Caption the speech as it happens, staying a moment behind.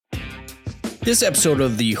This episode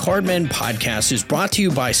of the Hard Men Podcast is brought to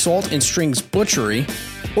you by Salt and Strings Butchery.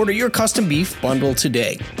 Order your custom beef bundle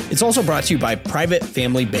today. It's also brought to you by Private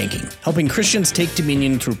Family Banking, helping Christians take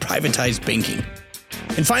dominion through privatized banking.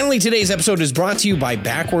 And finally, today's episode is brought to you by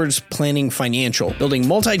Backwards Planning Financial, building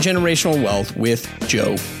multi-generational wealth with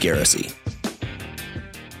Joe Garrissey.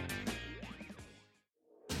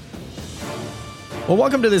 Well,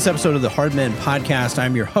 welcome to this episode of the Hard Men Podcast.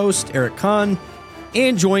 I'm your host, Eric Kahn,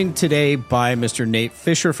 and joined today by Mr. Nate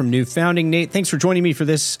Fischer from New Founding. Nate, thanks for joining me for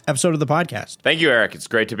this episode of the podcast. Thank you, Eric. It's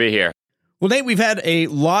great to be here. Well, Nate, we've had a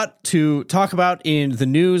lot to talk about in the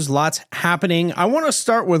news, lots happening. I want to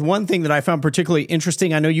start with one thing that I found particularly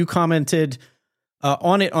interesting. I know you commented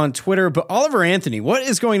on it on Twitter, but Oliver Anthony, what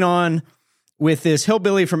is going on with this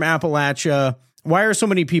hillbilly from Appalachia? Why are so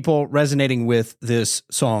many people resonating with this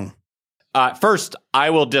song? First,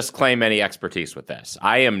 I will disclaim any expertise with this.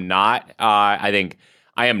 I did not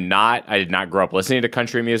grow up listening to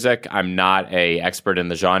country music. I'm not an expert in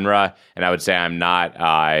the genre, and I would say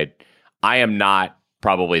I am not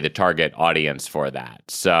probably the target audience for that.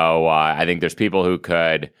 So I think there's people who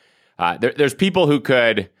could answer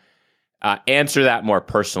that more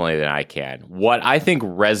personally than I can. What I think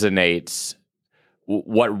resonates,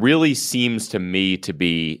 what really seems to me to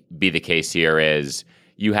be the case here is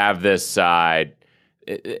you have this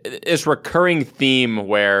recurring theme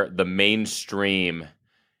where the mainstream,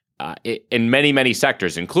 in many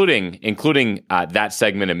sectors, including that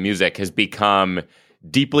segment of music, has become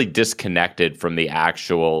deeply disconnected from the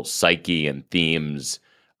actual psyche and themes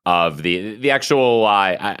of the actual,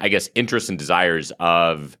 I guess, interests and desires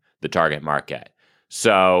of the target market.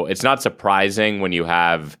 So it's not surprising when you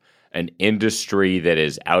have an industry that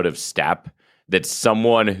is out of step, that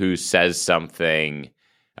someone who says something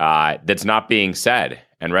that's not being said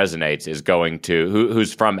and resonates is going to,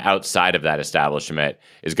 who's from outside of that establishment,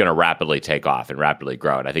 is going to rapidly take off and rapidly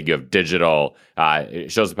grow. And I think you have digital,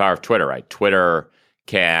 it shows the power of Twitter, right? Twitter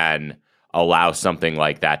can allow something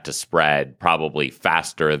like that to spread probably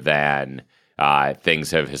faster than things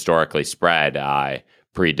have historically spread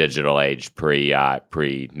pre-digital age,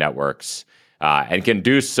 pre-networks, and can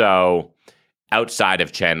do so outside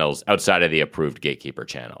of channels, outside of the approved gatekeeper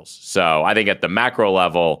channels. So I think at the macro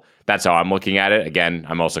level, that's how I'm looking at it. Again,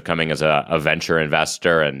 I'm also coming as a venture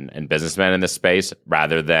investor and businessman in this space,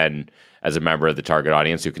 rather than as a member of the target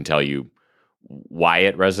audience who can tell you why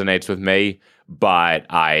it resonates with me. But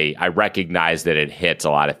I recognize that it hits a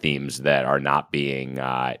lot of themes that are not being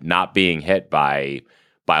hit by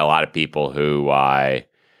a lot of people who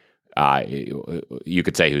you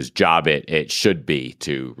could say whose job it should be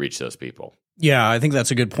to reach those people. Yeah, I think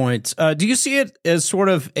that's a good point. Do you see it as sort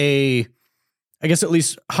of a, I guess, at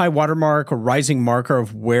least high watermark or rising marker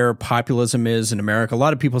of where populism is in America? A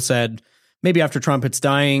lot of people said maybe after Trump it's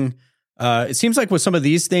dying. It seems like with some of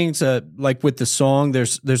these things, like with the song,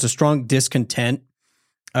 there's a strong discontent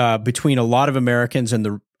between a lot of Americans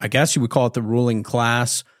and I guess you would call it the ruling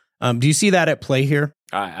class. Do you see that at play here?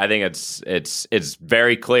 I think it's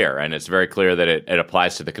very clear, and it's very clear that it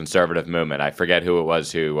applies to the conservative movement. I forget who it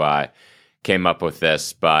was who came up with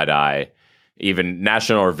this, but even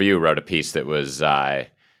National Review wrote a piece that was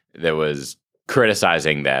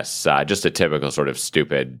criticizing this, just a typical sort of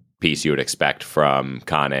stupid piece you would expect from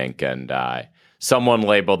Con Inc. And someone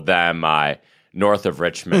labeled them North of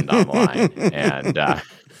Richmond online, and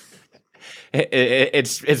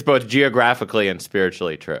it's both geographically and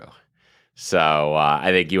spiritually true. So I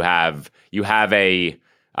think you have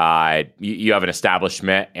an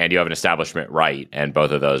establishment and you have an establishment right, and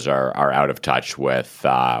both of those are out of touch with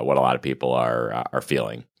what a lot of people are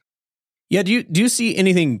feeling. Yeah, do you see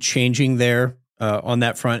anything changing there on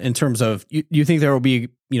that front in terms of you think there will be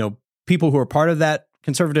people who are part of that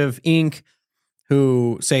conservative Inc.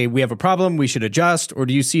 who say we have a problem, we should adjust, or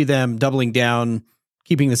do you see them doubling down,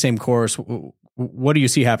 keeping the same course? What do you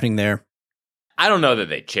see happening there? I don't know that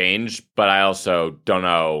they change, but I also don't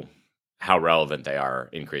know how relevant they are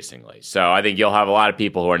increasingly. So I think you'll have a lot of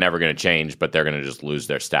people who are never going to change, but they're going to just lose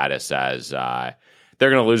their status as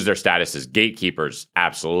gatekeepers,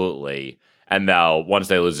 absolutely. And once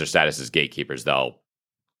they lose their status as gatekeepers, they'll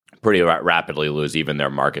pretty rapidly lose even their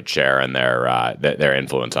market share and their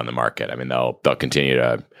influence on the market. I mean, they'll continue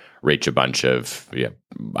to reach a bunch of,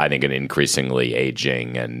 I think, an increasingly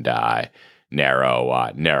aging and narrow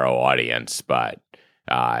audience. But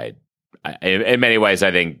in many ways,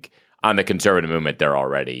 I think on the conservative movement, they're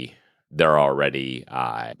already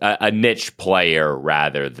a niche player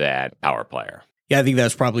rather than power player. Yeah, I think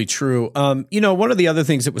that's probably true. One of the other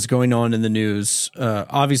things that was going on in the news,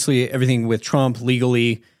 obviously everything with Trump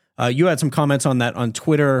legally, you had some comments on that on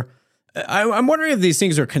Twitter. I'm wondering if these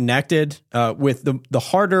things are connected with the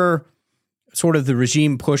harder sort of the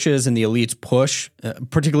regime pushes and the elites push,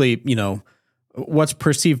 particularly, what's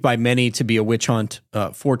perceived by many to be a witch hunt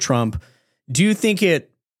for Trump. Do you think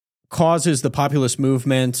it causes the populist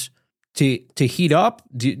movement to heat up?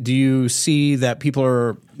 Do you see that people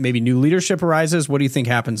are maybe new leadership arises? What do you think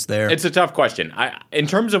happens there? It's a tough question. In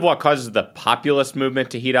terms of what causes the populist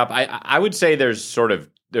movement to heat up, I would say there's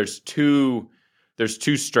two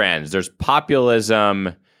strands. There's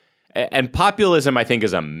populism, and populism I think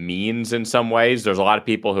is a means in some ways. There's a lot of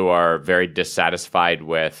people who are very dissatisfied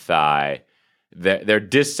with they're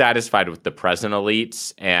dissatisfied with the present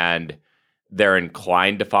elites, and they're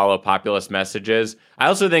inclined to follow populist messages. I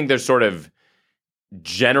also think there's sort of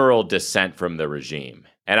general dissent from the regime.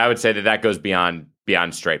 And I would say that goes beyond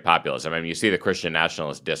straight populism. I mean, you see the Christian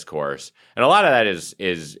nationalist discourse, and a lot of that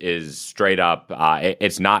is straight up,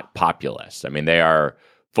 it's not populist. I mean, they are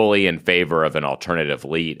fully in favor of an alternative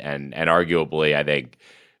elite, and arguably, I think,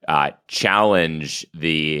 challenge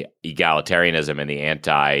the egalitarianism and the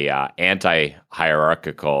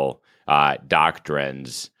anti-hierarchical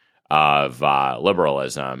doctrines of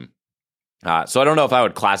liberalism. So I don't know if I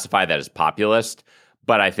would classify that as populist,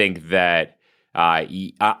 but I think that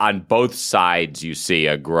on both sides you see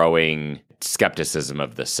a growing skepticism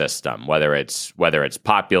of the system, whether it's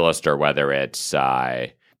populist or whether it's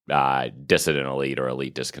dissident elite or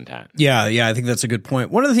elite discontent. Yeah, I think that's a good point.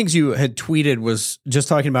 One of the things you had tweeted was just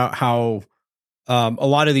talking about how a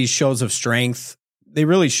lot of these shows of strength, they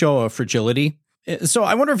really show a fragility. So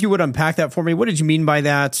I wonder if you would unpack that for me. What did you mean by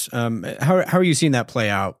that? How are you seeing that play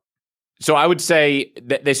out? So I would say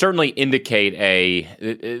that they certainly indicate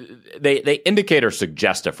they indicate or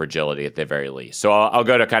suggest a fragility at the very least. So I'll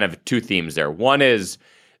go to kind of two themes there. One is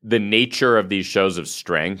the nature of these shows of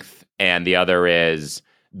strength, and the other is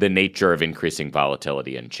the nature of increasing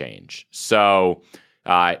volatility and change. So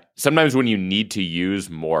sometimes when you need to use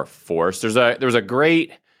more force, there was a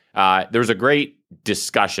great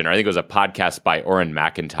discussion, or I think it was a podcast by Orrin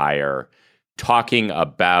McIntyre talking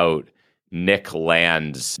about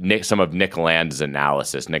some of Nick Land's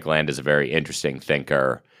analysis. Nick Land is a very interesting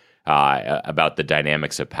thinker about the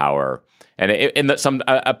dynamics of power. And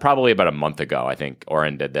probably about a month ago, I think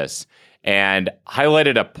Orrin did this and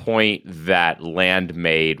highlighted a point that Land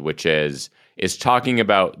made, which is talking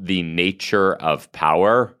about the nature of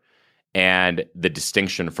power and the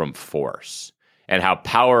distinction from force, and how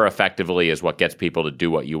power effectively is what gets people to do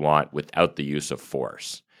what you want without the use of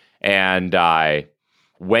force. And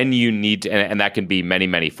when you need to, and that can be many,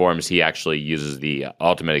 many forms, he actually uses the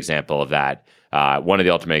ultimate example of that. One of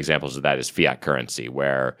the ultimate examples of that is fiat currency,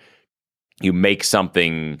 where you make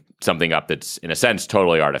something up that's, in a sense,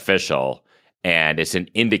 totally artificial, and it's an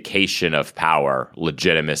indication of power,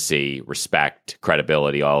 legitimacy, respect,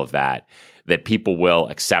 credibility, all of that people will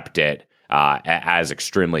accept it as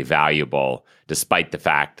extremely valuable, despite the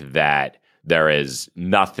fact that there is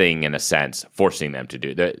nothing, in a sense, forcing them to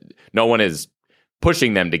do that. No one is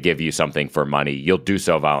pushing them to give you something for money. You'll do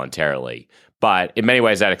so voluntarily. But in many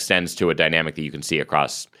ways, that extends to a dynamic that you can see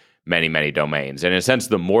across many, many domains. And in a sense,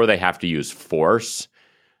 the more they have to use force,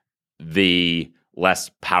 the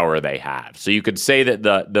less power they have. So you could say that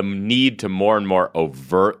the need to more and more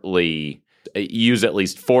overtly use at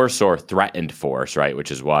least force or threatened force, right,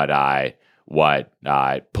 which is what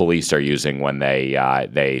police are using when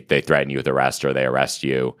they threaten you with arrest or they arrest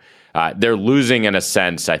you. They're losing, in a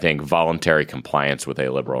sense, I think, voluntary compliance with a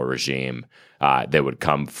liberal regime that would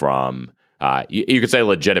come from, you could say,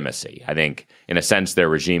 legitimacy. I think, in a sense, their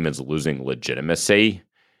regime is losing legitimacy,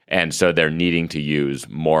 and so they're needing to use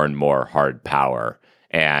more and more hard power.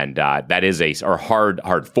 And that is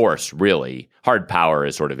hard force, really. Hard power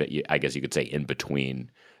is sort of, I guess you could say, in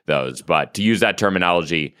between those. But to use that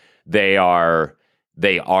terminology, they are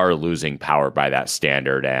losing power by that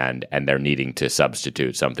standard, and they're needing to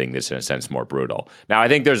substitute something that's, in a sense, more brutal. Now, I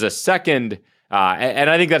think there's a second, and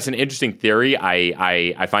I think that's an interesting theory.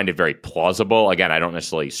 I find it very plausible. Again, I don't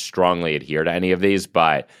necessarily strongly adhere to any of these,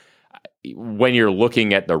 but when you're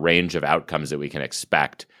looking at the range of outcomes that we can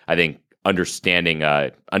expect, I think understanding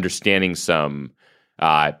some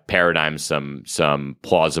paradigms, some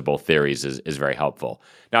plausible theories is very helpful.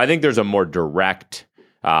 Now, I think there's a more direct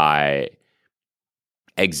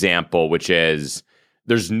example, which is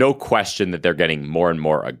there's no question that they're getting more and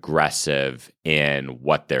more aggressive in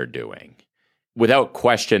what they're doing. Without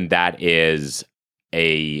question, that is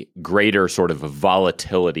a greater sort of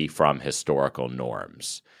volatility from historical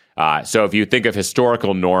norms. So if you think of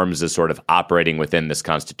historical norms as sort of operating within this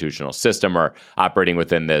constitutional system or operating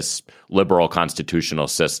within this liberal constitutional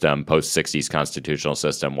system, post-60s constitutional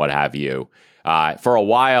system, what have you, for a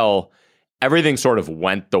while, everything sort of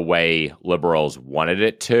went the way liberals wanted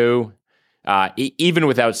it to, even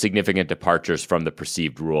without significant departures from the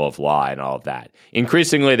perceived rule of law and all of that.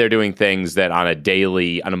 Increasingly, they're doing things that on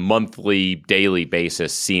a monthly, daily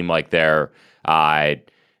basis seem like they're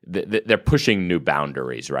pushing new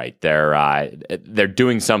boundaries, right? They're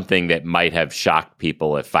doing something that might have shocked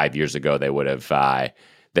people if 5 years ago they would have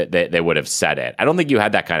they would have said it. I don't think you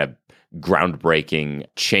had that kind of groundbreaking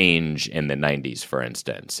change in the 90s, for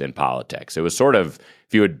instance, in politics. It was sort of,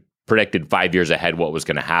 if you had predicted 5 years ahead what was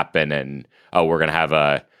going to happen and, we're going to have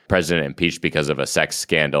a president impeached because of a sex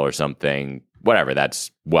scandal or something, whatever,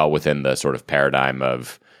 that's well within the sort of paradigm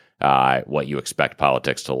of what you expect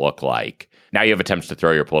politics to look like. Now you have attempts to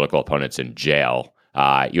throw your political opponents in jail.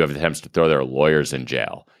 You have attempts to throw their lawyers in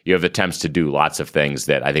jail. You have attempts to do lots of things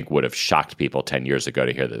that I think would have shocked people 10 years ago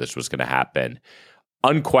to hear that this was going to happen.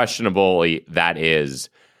 Unquestionably, that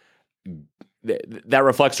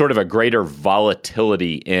reflects sort of a greater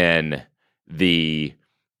volatility in the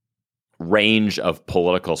range of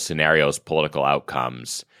political scenarios, political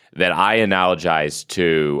outcomes that I analogize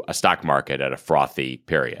to a stock market at a frothy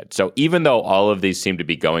period. So even though all of these seem to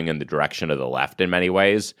be going in the direction of the left in many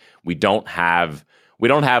ways, we don't have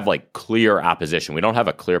like clear opposition. We don't have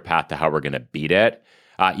a clear path to how we're going to beat it.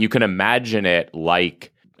 You can imagine it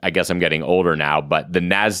like, I guess I'm getting older now, but the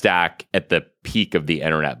NASDAQ at the peak of the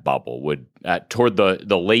internet bubble would, toward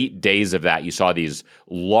the late days of that, you saw these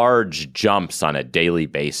large jumps on a daily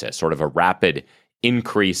basis, sort of a rapid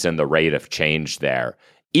increase in the rate of change there.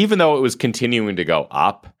 Even though it was continuing to go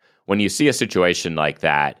up, when you see a situation like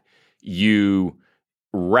that, you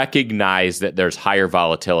recognize that there's higher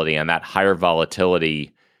volatility, and that higher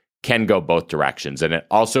volatility can go both directions. And it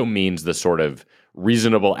also means the sort of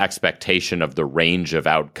reasonable expectation of the range of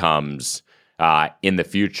outcomes in the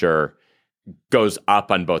future goes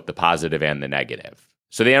up on both the positive and the negative.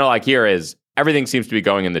 So the analog here is everything seems to be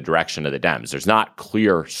going in the direction of the Dems. There's not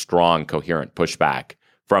clear, strong, coherent pushback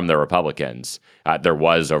from the Republicans. There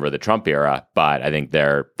was over the Trump era, but I think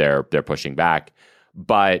they're pushing back.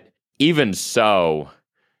 But even so,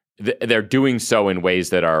 they're doing so in ways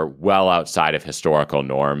that are well outside of historical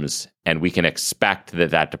norms, and we can expect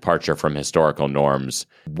that departure from historical norms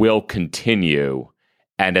will continue.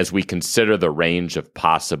 And as we consider the range of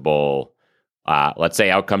possible, let's say,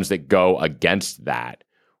 outcomes that go against that,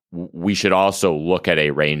 we should also look at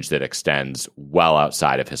a range that extends well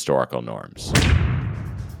outside of historical norms.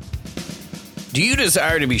 Do you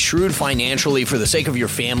desire to be shrewd financially for the sake of your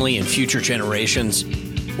family and future generations?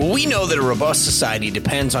 Well, we know that a robust society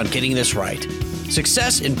depends on getting this right.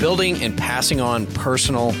 Success in building and passing on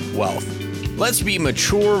personal wealth. Let's be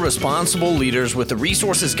mature, responsible leaders with the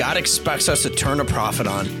resources God expects us to turn a profit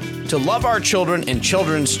on, to love our children and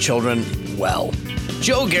children's children well.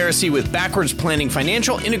 Joe Garrissey with Backwards Planning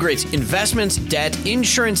Financial integrates investments, debt,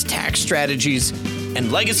 insurance, tax strategies,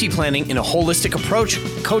 and legacy planning in a holistic approach,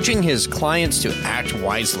 coaching his clients to act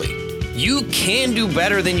wisely. You can do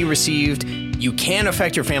better than you received. You can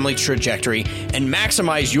affect your family's trajectory and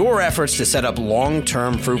maximize your efforts to set up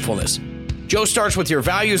long-term fruitfulness. Joe starts with your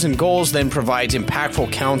values and goals, then provides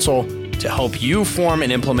impactful counsel to help you form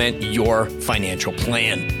and implement your financial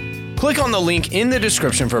plan. Click on the link in the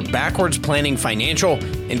description for Backwards Planning Financial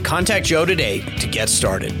and contact Joe today to get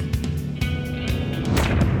started.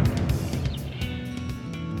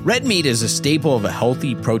 Red meat is a staple of a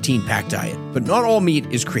healthy, protein-packed diet, but not all meat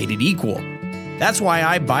is created equal. That's why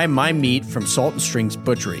I buy my meat from Salt and Strings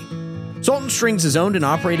Butchery. Salt and Strings is owned and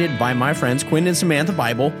operated by my friends Quinn and Samantha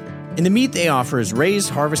Bible, and the meat they offer is raised,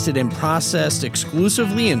 harvested, and processed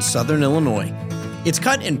exclusively in Southern Illinois. It's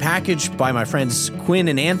cut and packaged by my friends Quinn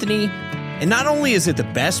and Anthony, and not only is it the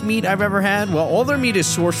best meat I've ever had, well, all their meat is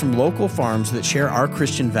sourced from local farms that share our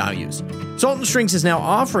Christian values. Salt and Strings is now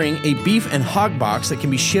offering a beef and hog box that can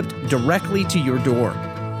be shipped directly to your door.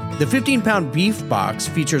 The 15-pound beef box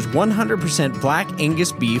features 100% black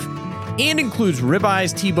Angus beef and includes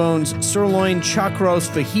ribeyes, T-bones, sirloin, chuck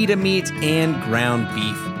roast, fajita meat, and ground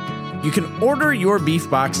beef. You can order your beef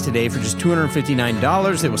box today for just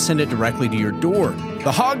 $259. They will send it directly to your door.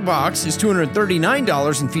 The hog box is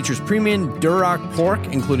 $239 and features premium Duroc pork,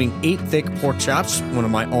 including 8 thick pork chops, one of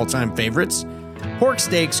my all-time favorites, pork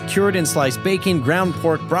steaks, cured and sliced bacon, ground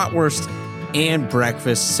pork, bratwurst, and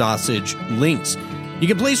breakfast sausage links. You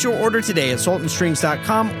can place your order today at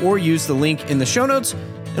saltandstrings.com or use the link in the show notes.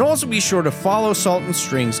 And also be sure to follow Salt and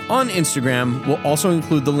Strings on Instagram. We'll also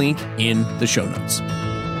include the link in the show notes.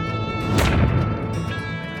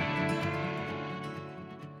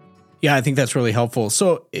 Yeah, I think that's really helpful.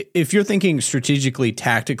 So if you're thinking strategically,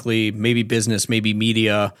 tactically, maybe business, maybe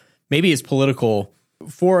media, maybe it's political,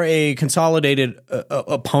 For a consolidated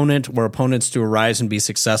opponent or opponents to arise and be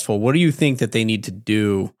successful, what do you think that they need to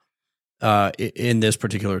do in this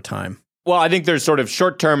particular time? Well, I think there's sort of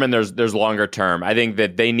short term and there's longer term. I think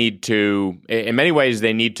that they need to, in many ways,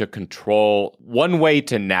 they need to control. One way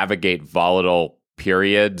to navigate volatile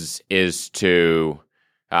periods is to,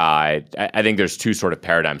 I think there's two sort of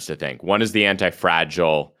paradigms to think. One is the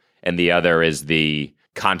anti-fragile, and the other is the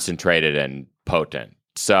concentrated and potent.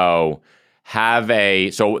 So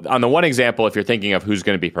on the one example, if you're thinking of who's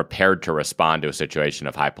going to be prepared to respond to a situation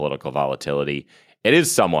of high political volatility, it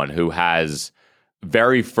is someone who has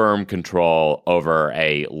very firm control over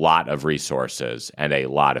a lot of resources and a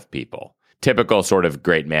lot of people. Typical sort of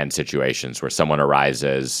great man situations where someone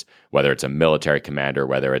arises, whether it's a military commander,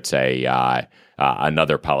 whether it's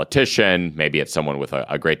another politician, maybe it's someone with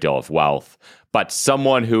a great deal of wealth, but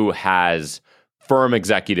someone who has firm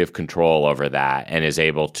executive control over that and is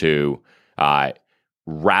able to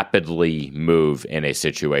rapidly move in a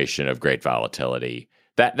situation of great volatility.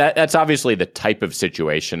 That's obviously the type of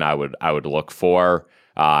situation I would look for.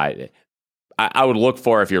 I would look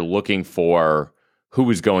for if you're looking for who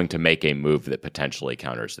is going to make a move that potentially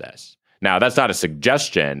counters this. Now, that's not a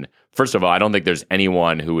suggestion. First of all, I don't think there's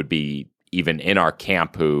anyone who would be even in our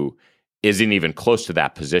camp who isn't even close to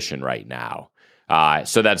that position right now.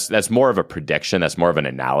 So that's more of a prediction. That's more of an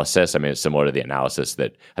analysis. I mean, it's similar to the analysis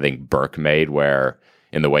that I think Burke made, where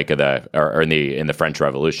in the wake of in the French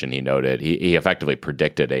Revolution, he noted he effectively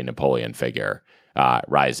predicted a Napoleon figure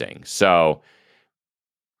rising. So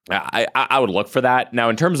I would look for that. Now,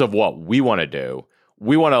 in terms of what we want to do,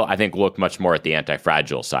 we want to, I think, look much more at the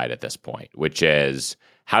anti-fragile side at this point, which is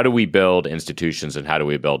how do we build institutions and how do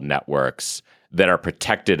we build networks that are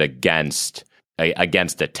protected against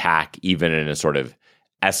attack, even in a sort of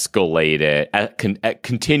escalated,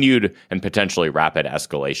 continued and potentially rapid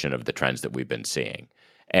escalation of the trends that we've been seeing.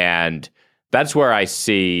 And that's where I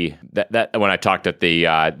see that when I talked at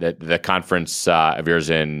the conference of yours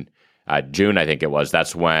in June, I think it was,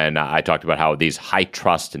 that's when I talked about how these high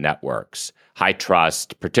trust networks,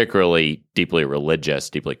 particularly deeply religious,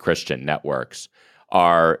 deeply Christian networks,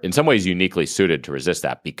 are in some ways uniquely suited to resist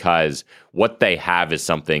that, because what they have is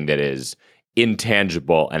something that is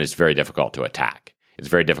intangible and it's very difficult to attack. It's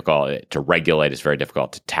very difficult to regulate. It's very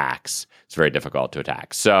difficult to tax. It's very difficult to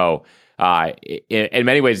attack. So in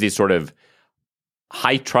many ways, these sort of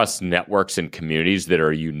high trust networks and communities that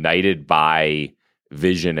are united by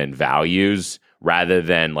vision and values rather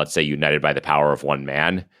than, let's say, united by the power of one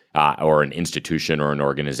man or an institution or an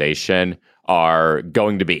organization are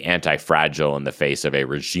going to be anti-fragile in the face of a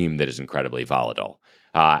regime that is incredibly volatile.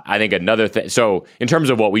 I think another thing, so in terms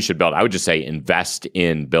of what we should build, I would just say invest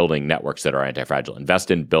in building networks that are anti-fragile.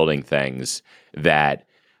 Invest in building things that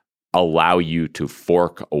allow you to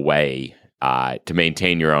fork away to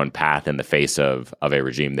maintain your own path in the face of a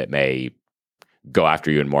regime that may go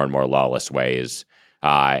after you in more and more lawless ways,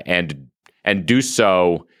 and do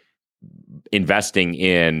so investing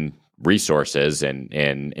in resources and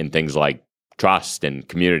in things like trust and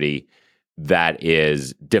community that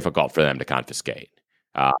is difficult for them to confiscate.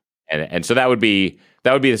 And so that would be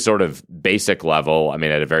the sort of basic level. I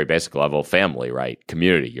mean, at a very basic level, family, right?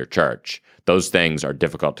 Community, your church. Those things are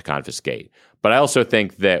difficult to confiscate. But I also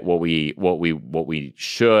think that what we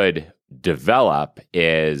should develop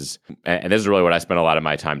is, and this is really what I spend a lot of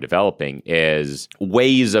my time developing, is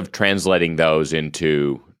ways of translating those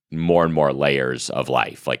into more and more layers of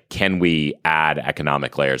life. Like, can we add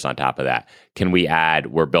economic layers on top of that? Can we add?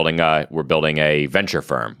 We're building a venture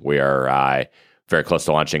firm. We are very close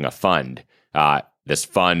to launching a fund. This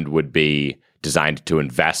fund would be designed to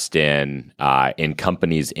invest in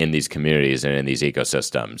companies in these communities and in these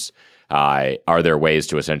ecosystems. Are there ways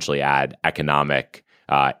to essentially add economic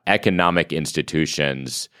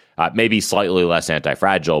institutions, maybe slightly less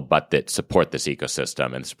anti-fragile, but that support this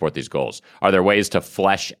ecosystem and support these goals? Are there ways to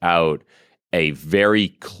flesh out a very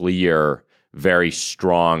clear, very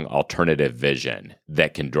strong alternative vision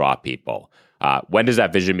that can draw people? When does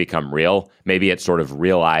that vision become real? Maybe it's sort of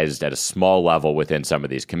realized at a small level within some of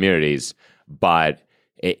these communities, but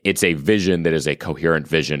it's a vision that is a coherent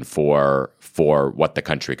vision for what the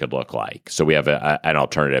country could look like. So we have an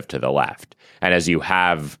alternative to the left. And as you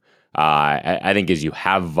have, I think as you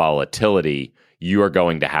have volatility, you are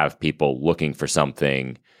going to have people looking for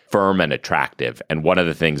something firm and attractive. And one of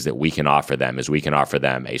the things that we can offer them is we can offer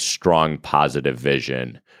them a strong, positive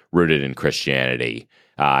vision rooted in Christianity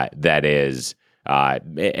that is,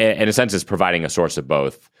 in a sense, is providing a source of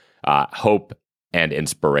both hope and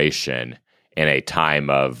inspiration in a time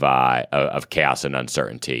of chaos and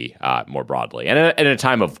uncertainty more broadly. And in a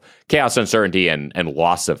time of chaos, uncertainty, and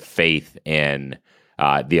loss of faith in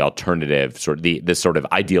the alternative, this sort of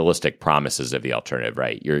idealistic promises of the alternative,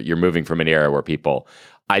 right? You're moving from an era where people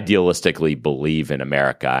idealistically believe in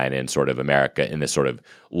America and in sort of America in this sort of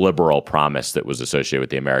liberal promise that was associated with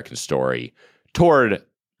the American story toward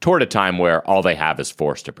a time where all they have is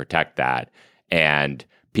force to protect that, and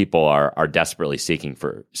people are desperately seeking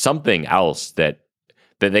for something else that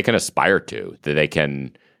they can aspire to, that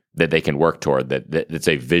they can work toward, that's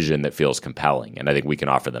a vision that feels compelling, and I think we can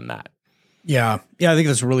offer them that. Yeah, I think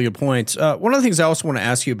that's a really good point. One of the things I also want to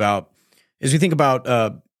ask you about is we think about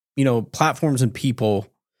platforms and people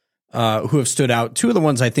who have stood out. Two of the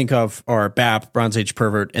ones I think of are BAP, Bronze Age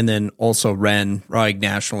Pervert, and then also REN, Raw Egg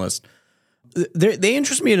Nationalist. They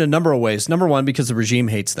interest me in a number of ways. Number one, because the regime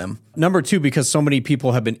hates them. Number two, because so many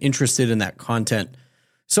people have been interested in that content.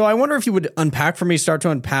 So I wonder if you would start to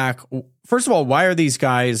unpack, first of all, why are these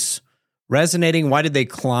guys resonating? Why did they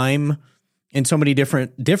climb in so many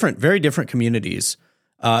different, very different communities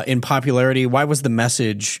in popularity? Why was the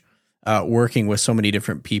message working with so many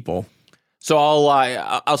different people? So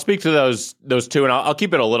I'll speak to those two, and I'll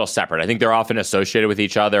keep it a little separate. I think they're often associated with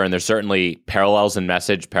each other, and there's certainly parallels in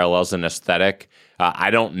message, parallels in aesthetic. I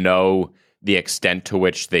don't know the extent to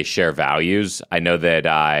which they share values. I know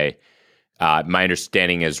that my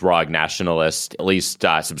understanding is Raw Egg Nationalist at least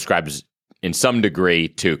subscribes in some degree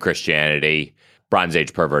to Christianity. Bronze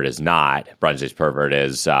Age Pervert is not. Bronze Age Pervert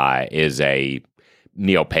is a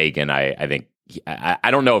neo-pagan. I think.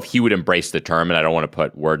 I don't know if he would embrace the term, and I don't want to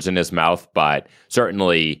put words in his mouth, but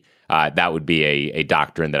certainly that would be a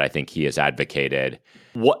doctrine that I think he has advocated.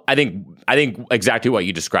 I think exactly what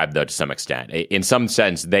you described, though, to some extent. In some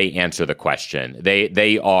sense, they answer the question.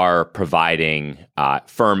 They are providing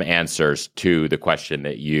firm answers to the question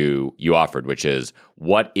that you offered, which is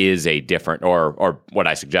what is a different, or what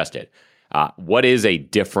I suggested. What is a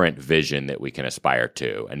different vision that we can aspire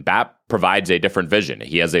to? And BAP provides a different vision.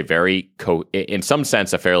 He has a in some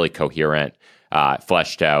sense, a fairly coherent,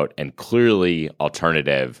 fleshed out, and clearly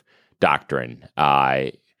alternative doctrine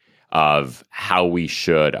of how we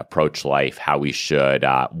should approach life, how we should,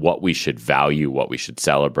 what we should value, what we should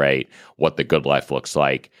celebrate, what the good life looks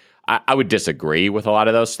like. I would disagree with a lot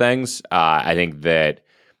of those things. I think that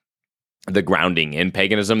the grounding in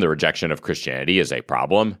paganism, the rejection of Christianity, is a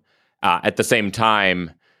problem. At the same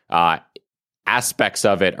time, aspects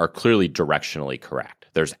of it are clearly directionally correct.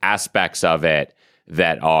 There's aspects of it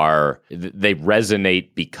that they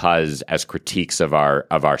resonate because as critiques of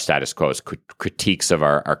our status quo, as critiques of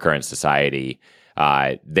our current society,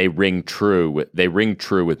 they ring true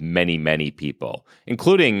with many, many people,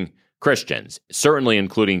 including Christians, certainly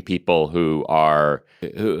including people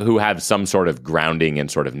who have some sort of grounding in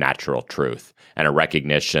sort of natural truth and a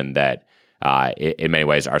recognition that in many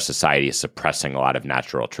ways, our society is suppressing a lot of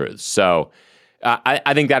natural truths. So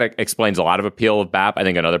I think that explains a lot of appeal of BAP. I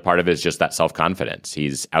think another part of it is just that self-confidence.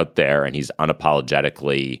 He's out there and he's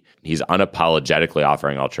unapologetically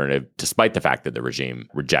offering alternative, despite the fact that the regime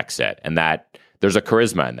rejects it. And that there's a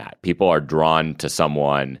charisma in that. People are drawn to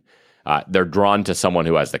someone. They're drawn to someone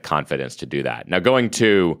who has the confidence to do that. Now, going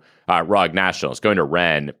to Raw Egg Nationalists, going to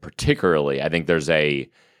REN particularly, I think there's a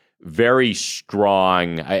very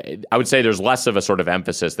strong, I would say there's less of a sort of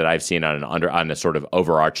emphasis that I've seen on a sort of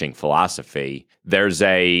overarching philosophy. This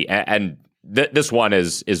one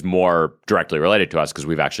is more directly related to us because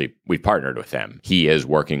we've partnered with him. He is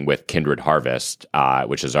working with Kindred Harvest,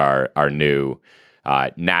 which is our new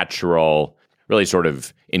natural, really sort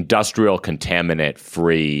of industrial contaminant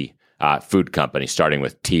free food company, starting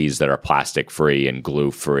with teas that are plastic-free and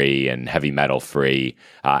glue-free and heavy metal-free,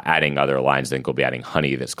 adding other lines. I think we'll be adding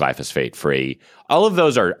honey that's glyphosate-free. All of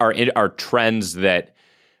those are trends that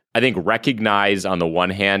I think recognize, on the one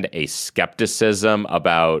hand, a skepticism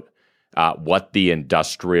about what the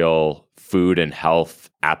industrial food and health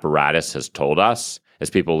apparatus has told us. As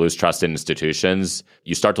people lose trust in institutions,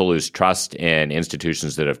 you start to lose trust in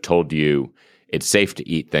institutions that have told you it's safe to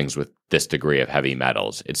eat things with this degree of heavy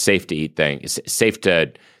metals. It's safe to eat things. It's safe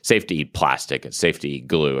to eat plastic. It's safe to eat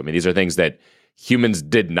glue. I mean, these are things that humans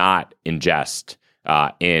did not ingest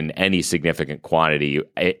in any significant quantity,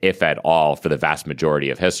 if at all, for the vast majority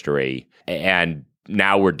of history. And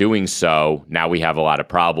now we're doing so. Now we have a lot of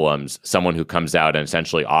problems. Someone who comes out and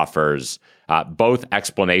essentially offers both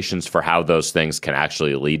explanations for how those things can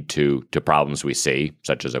actually lead to problems we see,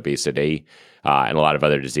 such as obesity and a lot of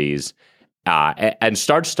other disease. And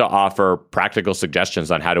starts to offer practical suggestions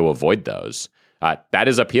on how to avoid those. That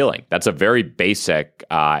is appealing. That's a very basic.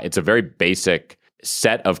 It's a very basic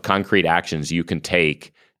set of concrete actions you can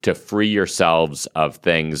take to free yourselves of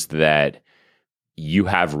things that you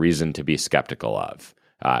have reason to be skeptical of.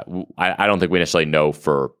 I don't think we necessarily know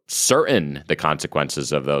for certain the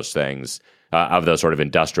consequences of those things, of those sort of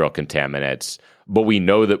industrial contaminants. But we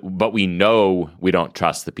know we don't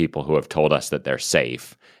trust the people who have told us that they're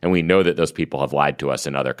safe. And we know that those people have lied to us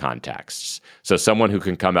in other contexts. So someone who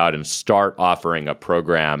can come out and start offering a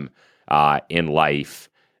program in life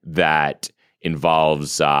that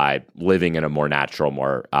involves living in a more natural,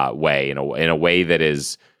 way, in a way that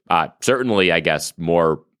is certainly, I guess,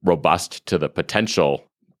 more robust to the potential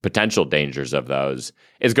dangers of those,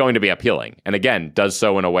 is going to be appealing. And again, does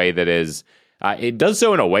so in a way that is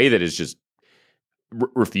just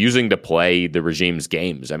refusing to play the regime's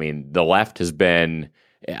games. I mean, the left has been,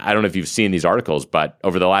 I don't know if you've seen these articles, but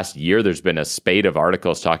over the last year, there's been a spate of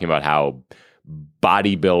articles talking about how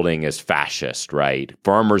bodybuilding is fascist, right?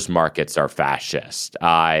 Farmers markets are fascist.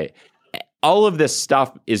 All of this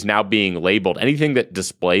stuff is now being labeled. Anything that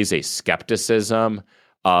displays a skepticism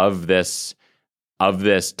of this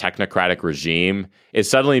technocratic regime is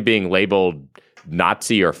suddenly being labeled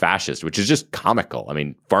Nazi or fascist, which is just comical. I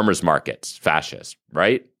mean, farmers markets, fascist,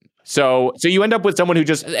 right? So you end up with someone who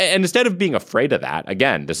just, and instead of being afraid of that,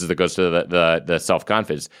 again, this is that goes to the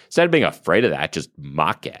self-confidence. Instead of being afraid of that, just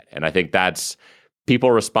mock it. And I think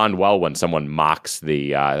people respond well when someone mocks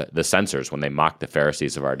the censors, when they mock the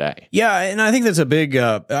Pharisees of our day. Yeah, and I think that's a big.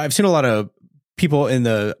 I've seen a lot of people in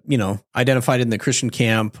the identified in the Christian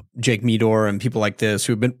camp, Jake Meador and people like this,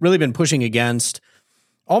 who've really been pushing against.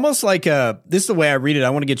 Almost like this is the way I read it. I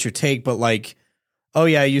want to get your take, but like, oh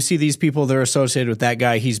yeah, you see these people, they're associated with that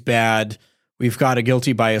guy. He's bad. We've got a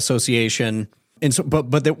guilty by association, and so,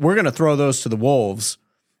 but we're going to throw those to the wolves.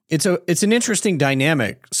 It's an interesting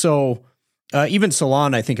dynamic. So even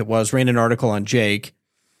Salon, I think it was, ran an article on Jake,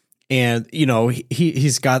 and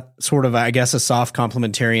he's got sort of, I guess, a soft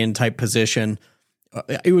complementarian type position.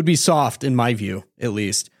 It would be soft in my view, at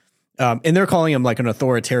least, and they're calling him like an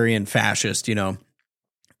authoritarian fascist,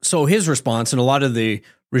 So his response, and a lot of the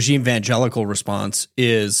regime evangelical response,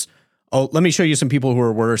 is, oh, let me show you some people who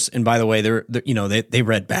are worse. And by the way, they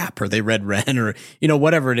read BAP or they read REN or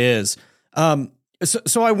whatever it is.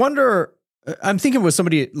 So I wonder. I'm thinking with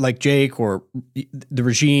somebody like Jake or the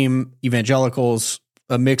regime evangelicals,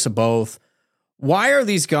 a mix of both. Why are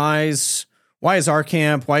these guys? Why is our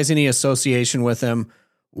camp? Why is any association with them?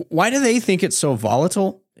 Why do they think it's so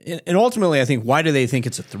volatile? And ultimately, I think, why do they think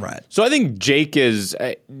it's a threat? So I think Jake is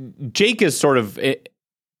sort of,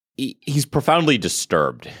 he's profoundly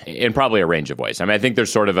disturbed in probably a range of ways. I mean, I think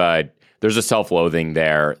there's a self-loathing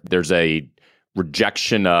there. There's a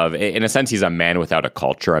rejection of, in a sense, he's a man without a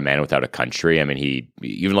culture, a man without a country. I mean, he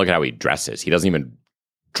even look at how he dresses. He doesn't even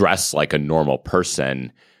dress like a normal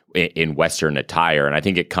person in Western attire. And I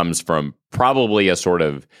think it comes from probably a sort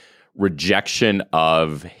of rejection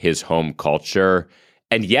of his home culture.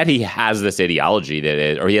 And yet he has this ideology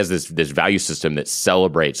he has this value system that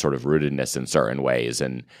celebrates sort of rootedness in certain ways.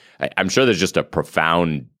 And I'm sure there's just a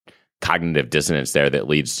profound cognitive dissonance there that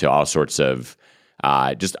leads to all sorts of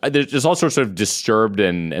there's all sorts of disturbed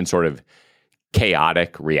and sort of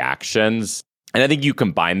chaotic reactions. And I think you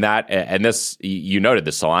combine that, and this, you noted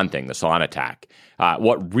the Salon thing, the Salon attack.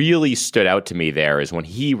 What really stood out to me there is when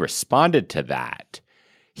he responded to that,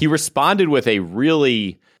 he responded with a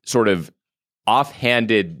really sort of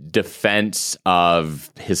offhanded defense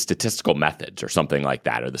of his statistical methods or something like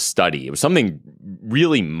that, or the study. It was something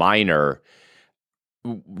really minor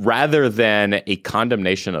rather than a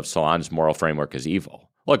condemnation of Salon's moral framework as evil.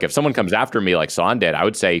 Look, if someone comes after me like Salon did, I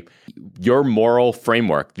would say your moral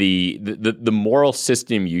framework, the moral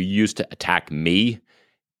system you use to attack me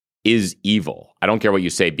is evil. I don't care what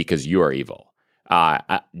you say because you are evil.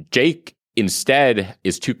 Jake instead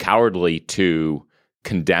is too cowardly to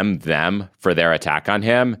condemn them for their attack on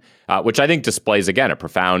him, which I think displays, again, a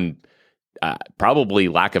profound, probably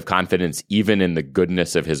lack of confidence even in the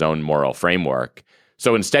goodness of his own moral framework.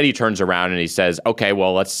 So instead he turns around and he says, okay,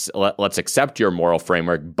 well, let's accept your moral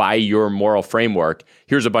framework. By your moral framework,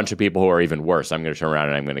 here's a bunch of people who are even worse. I'm going to turn around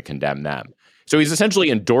and I'm going to condemn them. So he's essentially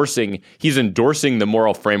endorsing the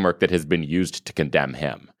moral framework that has been used to condemn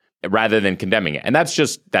him rather than condemning it. And I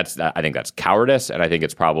think that's cowardice. And I think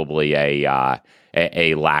it's probably a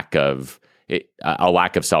lack of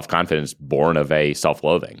self-confidence born of a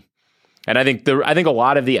self-loathing. And I think a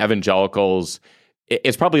lot of the evangelicals,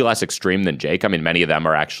 it's probably less extreme than Jake. I mean, many of them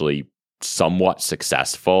are actually somewhat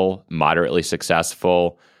successful, moderately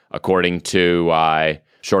successful, according to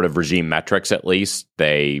sort of regime metrics. At least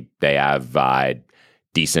they have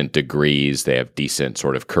decent degrees, they have decent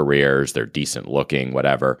sort of careers, they're decent looking,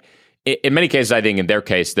 whatever. In many cases, I think in their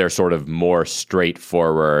case, they're sort of more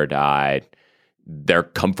straightforward, they're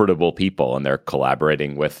comfortable people, and they're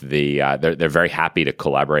collaborating with the. They're very happy to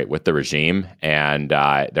collaborate with the regime, and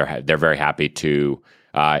they're very happy to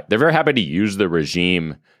use the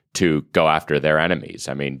regime to go after their enemies.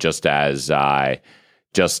 I mean, just as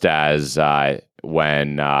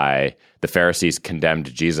when the Pharisees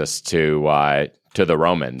condemned Jesus to the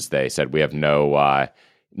Romans, they said, "We have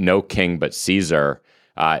no king but Caesar."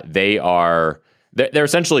 They're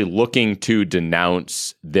essentially looking to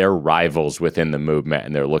denounce their rivals within the movement,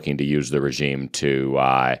 and they're looking to use the regime to.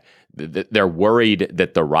 They're worried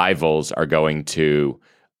that the rivals are going to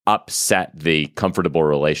upset the comfortable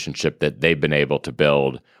relationship that they've been able to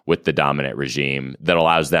build with the dominant regime that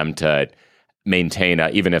allows them to maintain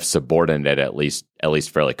even if subordinate, at least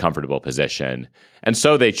fairly comfortable position. And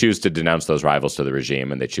so they choose to denounce those rivals to the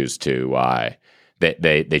regime, and they choose to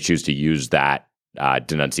they choose to use that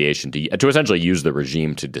denunciation to essentially use the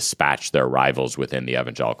regime to dispatch their rivals within the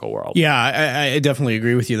evangelical world. Yeah, I definitely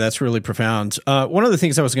agree with you. That's really profound. One of the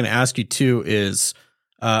things I was going to ask you too is,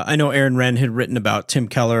 I know REN had written about Tim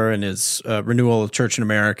Keller and his renewal of Church in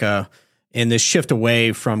America and this shift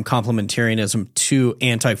away from complementarianism to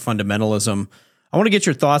anti-fundamentalism. I want to get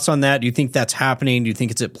your thoughts on that. Do you think that's happening? Do you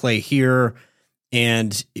think it's at play here?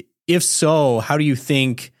 And if so, how do you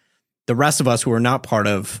think the rest of us who are not part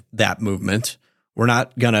of that movement, we're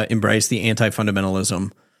not going to embrace the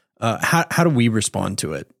anti-fundamentalism, how do we respond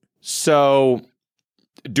to it? So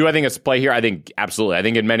do I think it's play here? I think absolutely. I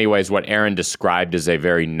think in many ways what Aaron described is a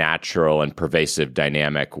very natural and pervasive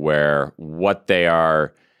dynamic where what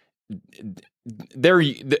they're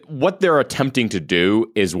attempting to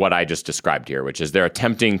do is what I just described here, which is they're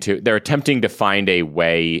attempting to find a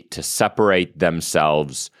way to separate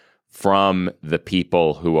themselves from the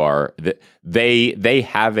people who are they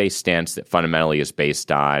have a stance that fundamentally is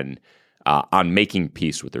based on making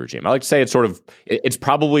peace with the regime. I like to say it's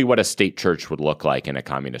probably what a state church would look like in a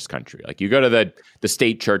communist country. Like you go to the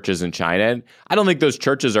state churches in China, and I don't think those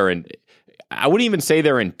churches I wouldn't even say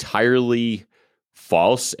they're entirely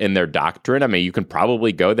false in their doctrine. I mean, you can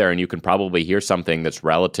probably go there and you can probably hear something that's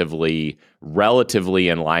relatively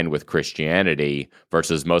in line with Christianity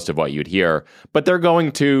versus most of what you'd hear. But they're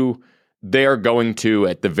going to,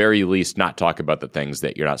 at the very least, not talk about the things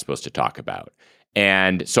that you're not supposed to talk about.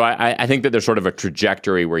 And so I think that there's sort of a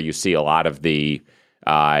trajectory where you see a lot of the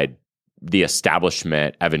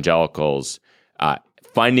establishment evangelicals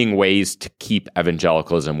finding ways to keep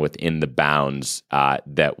evangelicalism within the bounds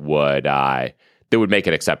that would make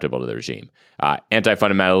it acceptable to the regime.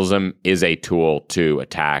 Anti-fundamentalism is a tool to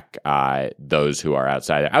attack those who are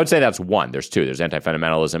outside. I would say that's one. There's two. There's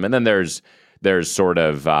anti-fundamentalism, and then there's sort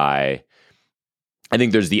of I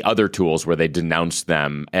think there's the other tools where they denounce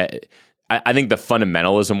them. I think the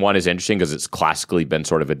fundamentalism one is interesting because it's classically been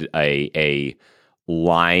sort of a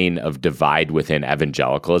line of divide within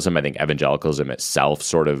evangelicalism. I think evangelicalism itself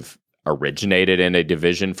sort of originated in a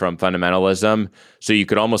division from fundamentalism. So you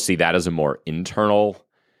could almost see that as a more internal,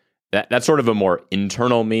 that's sort of a more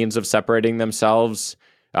internal means of separating themselves,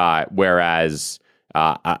 whereas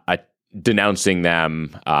denouncing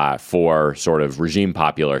them for sort of regime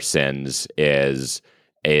popular sins is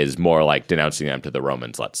more like denouncing them to the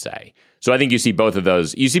Romans, let's say. So I think you see both of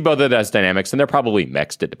those. You see both of those dynamics, and they're probably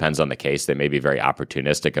mixed. It depends on the case. They may be very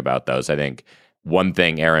opportunistic about those. I think one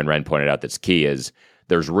thing Ren pointed out that's key is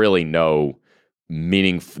there's really no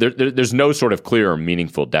there's no sort of clear or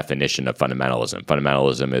meaningful definition of fundamentalism.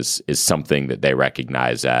 Fundamentalism is something that they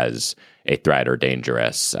recognize as a threat or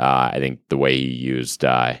dangerous. I think the way he used,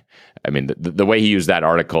 the way he used that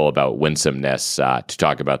article about winsomeness to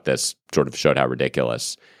talk about this sort of showed how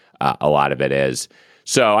ridiculous a lot of it is.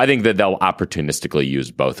 So I think that they'll opportunistically use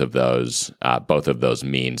both of those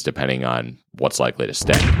means depending on what's likely to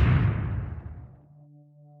stick.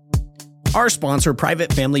 Our sponsor,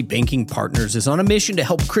 Private Family Banking Partners, is on a mission to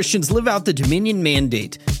help Christians live out the Dominion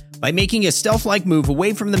Mandate by making a stealth-like move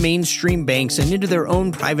away from the mainstream banks and into their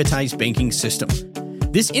own privatized banking system.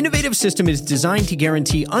 This innovative system is designed to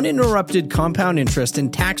guarantee uninterrupted compound interest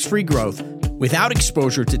and tax-free growth without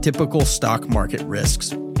exposure to typical stock market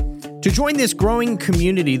risks. To join this growing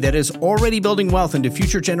community that is already building wealth into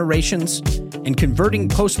future generations and converting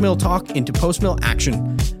post-mill talk into post-mill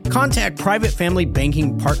action, contact Private Family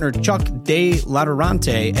Banking Partner Chuck De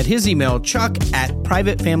Laterante at his email,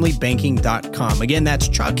 chuck@privatefamilybanking.com. Again, that's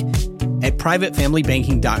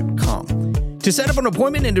chuck@privatefamilybanking.com. To set up an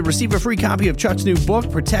appointment and to receive a free copy of Chuck's new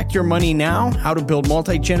book, Protect Your Money Now, How to Build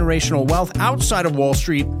Multi-Generational Wealth Outside of Wall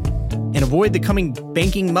Street and Avoid the Coming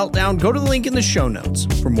Banking Meltdown, go to the link in the show notes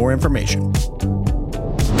for more information.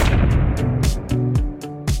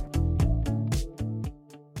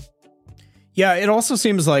 Yeah, it also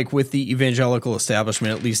seems like with the evangelical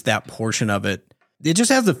establishment, at least that portion of it, it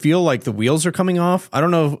just has to feel like the wheels are coming off. I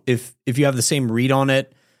don't know if you have the same read on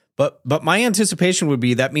it, but my anticipation would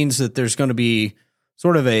be that means that there's going to be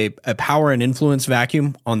sort of a power and influence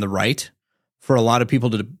vacuum on the right for a lot of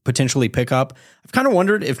people to potentially pick up. I've kind of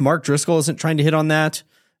wondered if Mark Driscoll isn't trying to hit on that.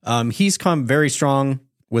 He's come very strong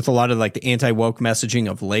with a lot of like the anti-woke messaging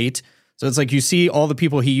of late. So it's like you see all the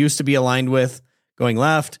people he used to be aligned with going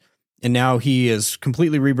left, and now he is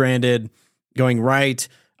completely rebranded, going right.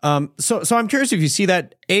 So I'm curious if you see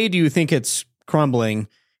that. A, do you think it's crumbling?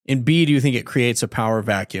 And B, do you think it creates a power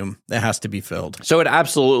vacuum that has to be filled? So it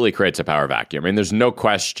absolutely creates a power vacuum. I mean, there's no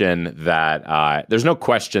question that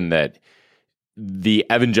the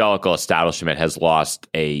evangelical establishment has lost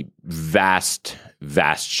a vast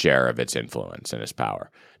share of its influence and its power.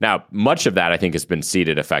 Now, much of that I think has been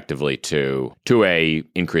ceded effectively to a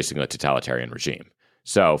increasingly totalitarian regime.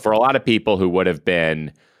 So for a lot of people who would have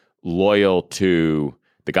been loyal to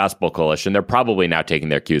the Gospel Coalition, they're probably now taking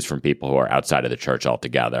their cues from people who are outside of the church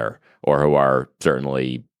altogether, or who are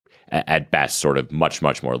certainly at best sort of much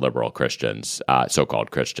more liberal Christians,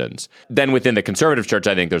 so-called Christians. Then within the conservative church,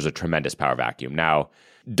 I think there's a tremendous power vacuum. Now,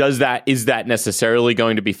 is that necessarily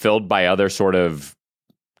going to be filled by other sort of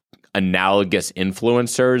analogous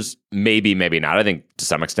influencers? Maybe not. I think to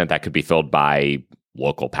some extent that could be filled by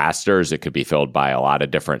local pastors. It could be filled by a lot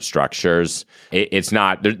of different structures. It's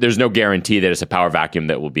not, there's no guarantee that it's a power vacuum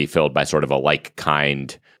that will be filled by sort of a like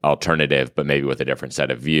kind alternative, but maybe with a different set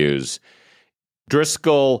of views.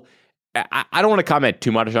 Driscoll, I don't want to comment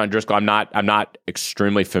too much on Driscoll. I'm not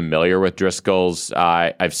extremely familiar with Driscoll's.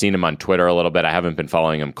 I've seen him on Twitter a little bit. I haven't been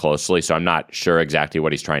following him closely, so I'm not sure exactly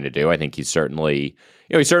what he's trying to do. I think he's certainly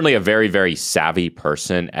a very, very savvy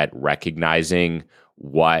person at recognizing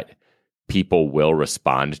what people will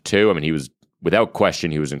respond to. I mean, without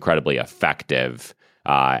question, he was incredibly effective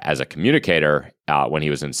as a communicator when he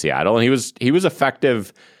was in Seattle, and he was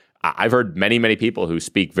effective. I've heard many people who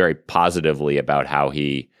speak very positively about how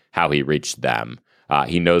he reached them.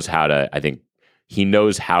 He knows how to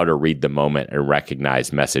read the moment and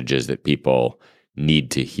recognize messages that people need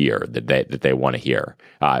to hear, that they want to hear.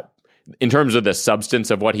 In terms of the substance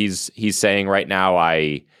of what he's saying right now,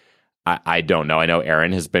 I don't know. I know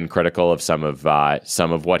Aaron has been critical of some of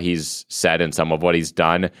what he's said and some of what he's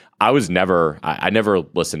done. I never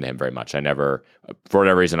listened to him very much. For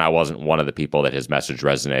whatever reason, I wasn't one of the people that his message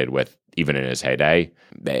resonated with, even in his heyday.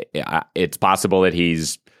 It's possible that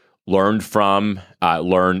he's learned from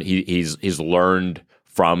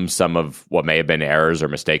some of what may have been errors or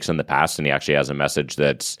mistakes in the past, and he actually has a message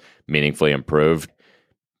that's meaningfully improved.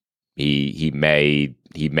 He may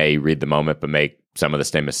read the moment, but make some of the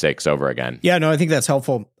same mistakes over again. Yeah, no, I think that's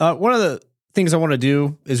helpful. One of the things I want to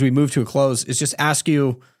do as we move to a close is just ask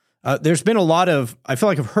you, there's been I feel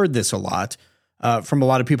like I've heard this a lot from a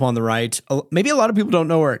lot of people on the right. Maybe a lot of people don't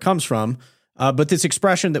know where it comes from, but this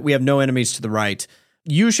expression that we have no enemies to the right.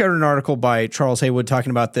 You shared an article by Charles Haywood talking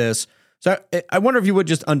about this. So I wonder if you would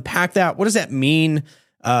just unpack that. What does that mean?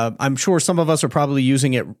 I'm sure some of us are probably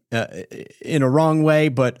using it in a wrong way,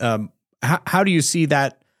 but how do you see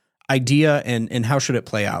that idea and how should it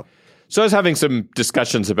play out? So I was having some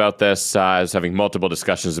discussions about this. I was having multiple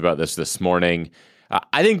discussions about this morning.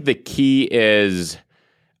 I think the key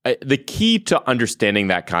to understanding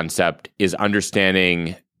that concept is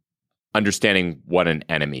understanding what an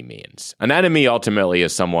enemy means. An enemy ultimately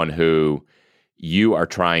is someone who you are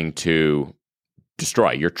trying to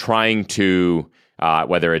destroy. You're trying to,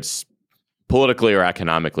 whether it's politically or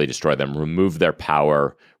economically, destroy them, remove their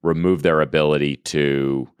power, remove their ability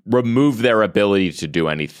to do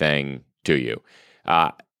anything to you.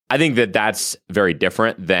 I think that's very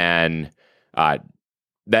different than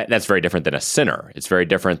that's very different than a sinner. It's very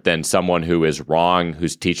different than someone who is wrong,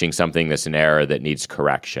 who's teaching something that's an error that needs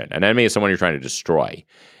correction. An enemy is someone you're trying to destroy.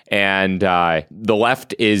 And the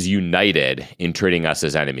left is united in treating us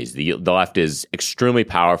as enemies. The left is extremely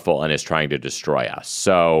powerful and is trying to destroy us.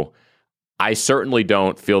 So I certainly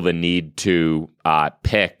don't feel the need to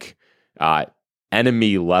pick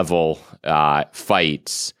enemy-level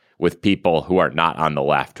fights with people who are not on the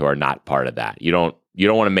left, who are not part of that. You don't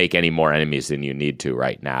want to make any more enemies than you need to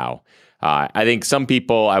right now. I think some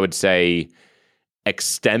people, I would say,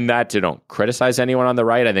 extend that to don't criticize anyone on the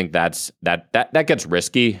right. I think that gets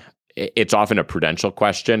risky. It's often a prudential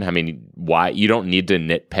question. I mean, why? You don't need to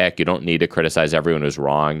nitpick. You don't need to criticize everyone who's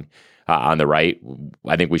wrong on the right.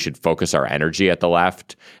 I think we should focus our energy at the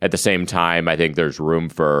left. At the same time, I think there's room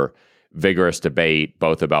for vigorous debate,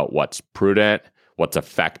 both about what's prudent, what's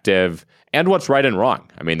effective, and what's right and wrong.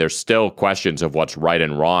 I mean, there's still questions of what's right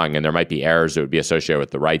and wrong, and there might be errors that would be associated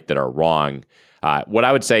with the right that are wrong. What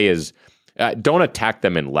I would say is don't attack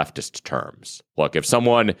them in leftist terms. Look, if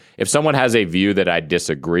someone has a view that I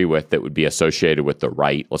disagree with that would be associated with the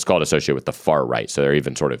right, let's call it associated with the far right, so they're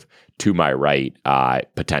even sort of to my right,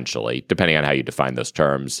 potentially, depending on how you define those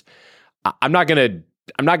terms. I'm not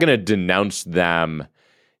gonna denounce them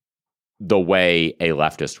the way a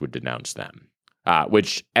leftist would denounce them,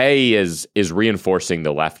 which A is reinforcing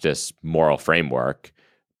the leftist moral framework.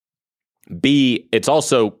 B, it's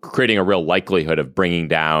also creating a real likelihood of bringing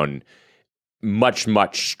down much,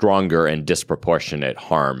 much stronger and disproportionate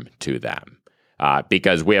harm to them.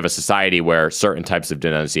 Because we have a society where certain types of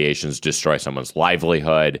denunciations destroy someone's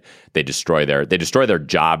livelihood, they destroy their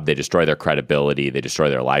job, they destroy their credibility, they destroy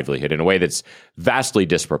their livelihood in a way that's vastly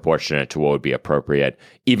disproportionate to what would be appropriate,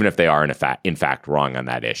 even if they are in fact wrong on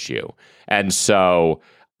that issue. And so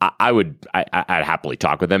I'd happily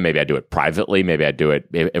talk with them. Maybe I'd do it privately. Maybe I'd do it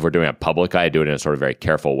if we're doing it public. I'd do it in a sort of very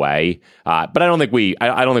careful way. But I don't think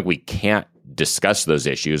we can't discuss those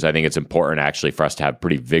issues. I think it's important actually for us to have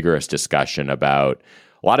pretty vigorous discussion about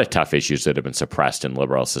a lot of tough issues that have been suppressed in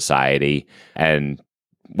liberal society, and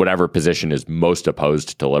whatever position is most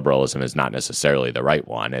opposed to liberalism is not necessarily the right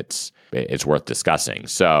one. It's worth discussing.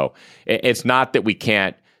 So it's not that we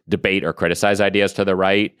can't debate or criticize ideas to the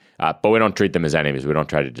right, but we don't treat them as enemies. We don't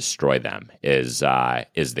try to destroy them is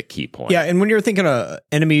the key point. Yeah, and when you're thinking of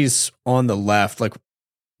enemies on the left, like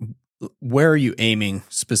where are you aiming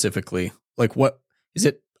specifically? Like, what is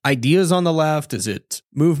it? Ideas on the left? Is it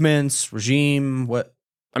movements, regime? What?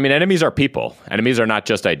 I mean, enemies are people. Enemies are not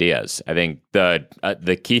just ideas. I think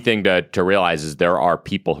the key thing to realize is there are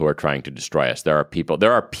people who are trying to destroy us. There are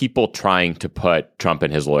people trying to put Trump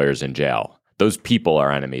and his lawyers in jail. Those people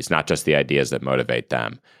are enemies, not just the ideas that motivate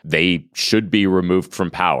them. They should be removed from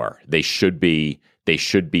power. They should be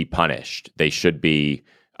punished. They should be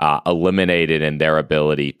eliminated in their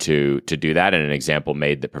ability to do that, and an example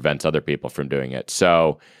made that prevents other people from doing it.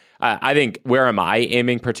 So I think, where am I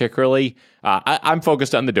aiming particularly? I'm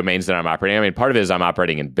focused on the domains that I'm operating. I mean, part of it is I'm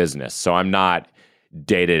operating in business, so I'm not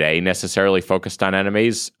day-to-day necessarily focused on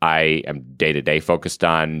enemies. I am day-to-day focused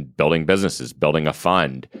on building businesses, building a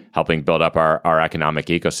fund, helping build up our economic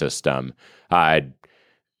ecosystem.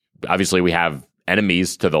 Obviously, we have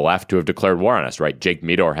enemies to the left who have declared war on us, right? Jake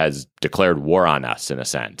Meador has declared war on us in a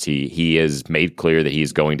sense. He has made clear that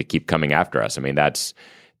he's going to keep coming after us. I mean, that's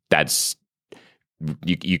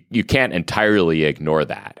you can't entirely ignore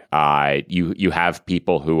that. You have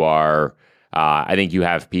people who are, I think you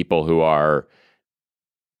have people who are,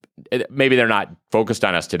 maybe they're not focused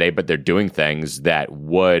on us today, but they're doing things that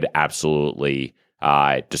would absolutely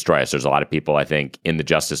destroy us. There's a lot of people, I think, in the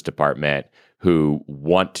Justice Department who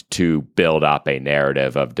want to build up a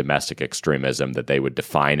narrative of domestic extremism that they would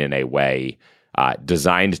define in a way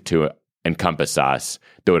designed to encompass us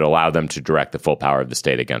that would allow them to direct the full power of the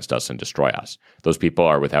state against us and destroy us. Those people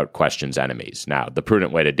are without questions enemies. Now, the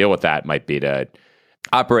prudent way to deal with that might be to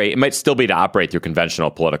operate. It might still be to operate through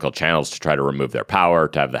conventional political channels to try to remove their power,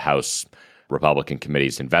 to have the House Republican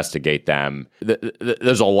committees investigate them.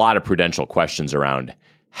 There's a lot of prudential questions around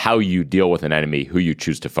how you deal with an enemy, who you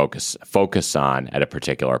choose to focus on at a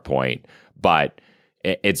particular point. But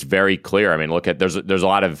it's very clear. I mean, look at there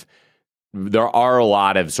are a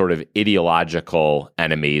lot of sort of ideological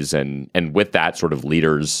enemies, and with that, sort of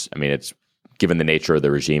leaders. I mean, it's given the nature of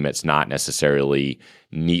the regime, it's not necessarily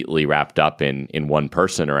neatly wrapped up in one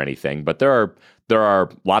person or anything. But there are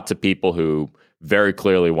lots of people who very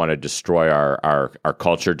clearly want to destroy our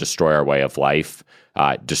culture, destroy our way of life,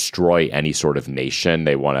 destroy any sort of nation.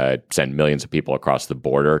 They want to send millions of people across the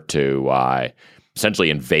border to essentially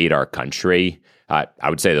invade our country. I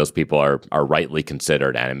would say those people are rightly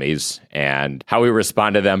considered enemies, and how we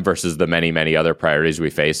respond to them versus the many, many other priorities we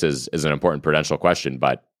face is an important prudential question.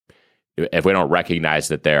 But if we don't recognize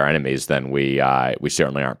that they are enemies, then we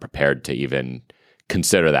certainly aren't prepared to even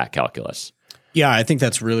consider that calculus. Yeah, I think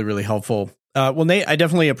that's really, really helpful. Well, Nate, I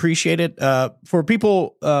definitely appreciate it. For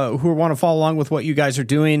people who want to follow along with what you guys are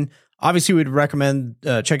doing, obviously we'd recommend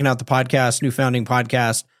checking out the podcast, New Founding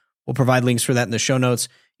Podcast. We'll provide links for that in the show notes.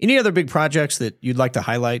 Any other big projects that you'd like to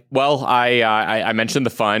highlight? Well, I mentioned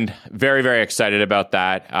the fund. Very, very excited about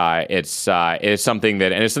that. It's something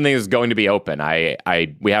that's going to be open.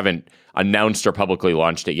 We haven't announced or publicly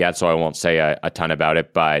launched it yet, so I won't say a ton about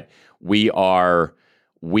it. But we are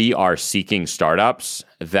seeking startups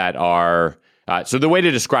that are. So the way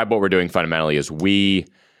to describe what we're doing fundamentally is we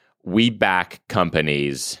back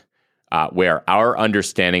companies where our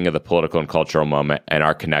understanding of the political and cultural moment and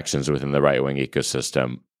our connections within the right-wing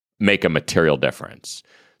ecosystem make a material difference.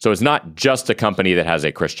 So it's not just a company that has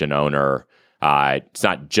a Christian owner. It's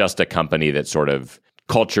not just a company that sort of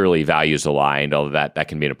culturally values aligned, although that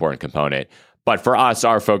can be an important component. But for us,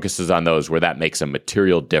 our focus is on those where that makes a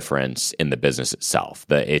material difference in the business itself.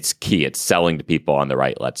 It's key. It's selling to people on the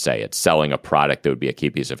right, let's say. It's selling a product that would be a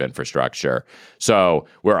key piece of infrastructure. So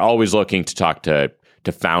we're always looking to talk to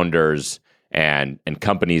founders and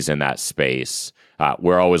companies in that space.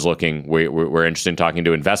 We're always looking, we're interested in talking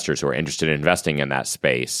to investors who are interested in investing in that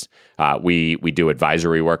space. We do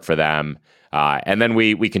advisory work for them. And then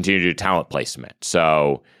we continue to do talent placement.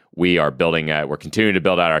 So we're continuing to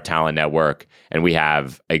build out our talent network, and we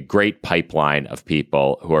have a great pipeline of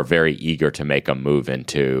people who are very eager to make a move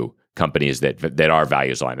into companies that are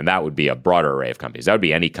values aligned. And that would be a broader array of companies. That would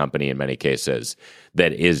be any company in many cases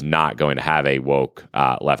that is not going to have a woke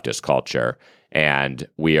leftist culture. And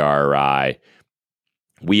we are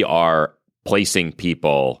placing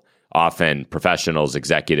people, often professionals,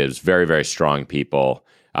 executives, very, very strong people,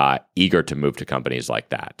 eager to move to companies like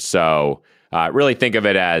that. So really think of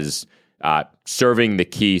it as serving the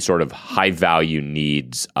key sort of high-value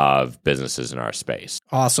needs of businesses in our space.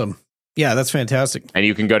 Awesome. Yeah, that's fantastic. And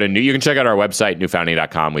you can you can check out our website,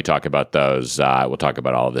 newfounding.com. We talk about those. We'll talk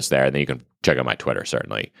about all of this there. And then you can check out my Twitter,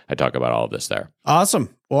 certainly. I talk about all of this there.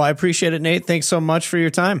 Awesome. Well, I appreciate it, Nate. Thanks so much for your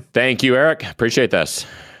time. Thank you, Eric. Appreciate this.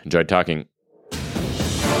 Enjoyed talking.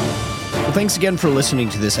 Well, thanks again for listening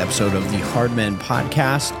to this episode of the Hard Men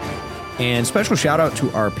Podcast. And special shout out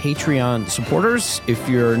to our Patreon supporters. If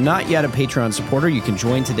you're not yet a Patreon supporter, you can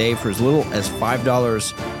join today for as little as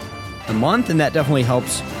 $5 a month. And that definitely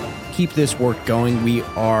helps keep this work going. We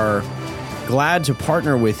are glad to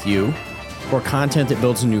partner with you for content that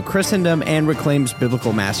builds a new Christendom and reclaims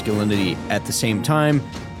biblical masculinity at the same time.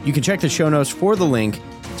 You can check the show notes for the link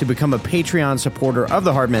to become a Patreon supporter of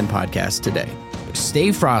the Hard Men Podcast today.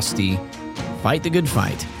 Stay frosty, fight the good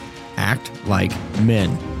fight, act like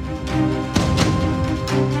men.